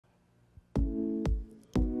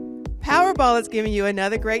Powerball is giving you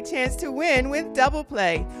another great chance to win with Double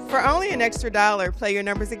Play. For only an extra $1, play your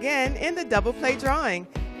numbers again in the Double Play drawing.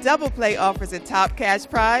 Double Play offers a top cash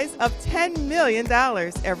prize of $10 million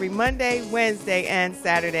every Monday, Wednesday, and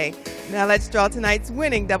Saturday. Now let's draw tonight's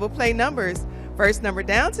winning Double Play numbers. First number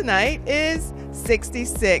down tonight is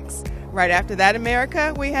 66. Right after that,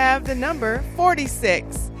 America, we have the number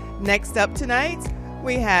 46. Next up tonight,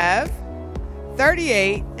 we have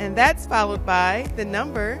 38, and that's followed by the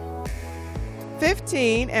number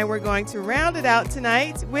 15, and we're going to round it out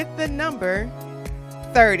tonight with the number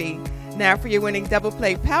 30. Now for your winning Double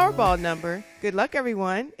Play Powerball number, good luck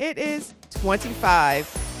everyone, it is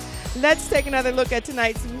 25. Let's take another look at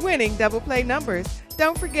tonight's winning Double Play numbers.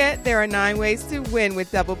 Don't forget, there are 9 ways to win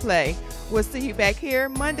with Double Play. We'll see you back here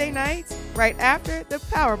Monday night, right after the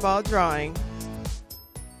Powerball drawing.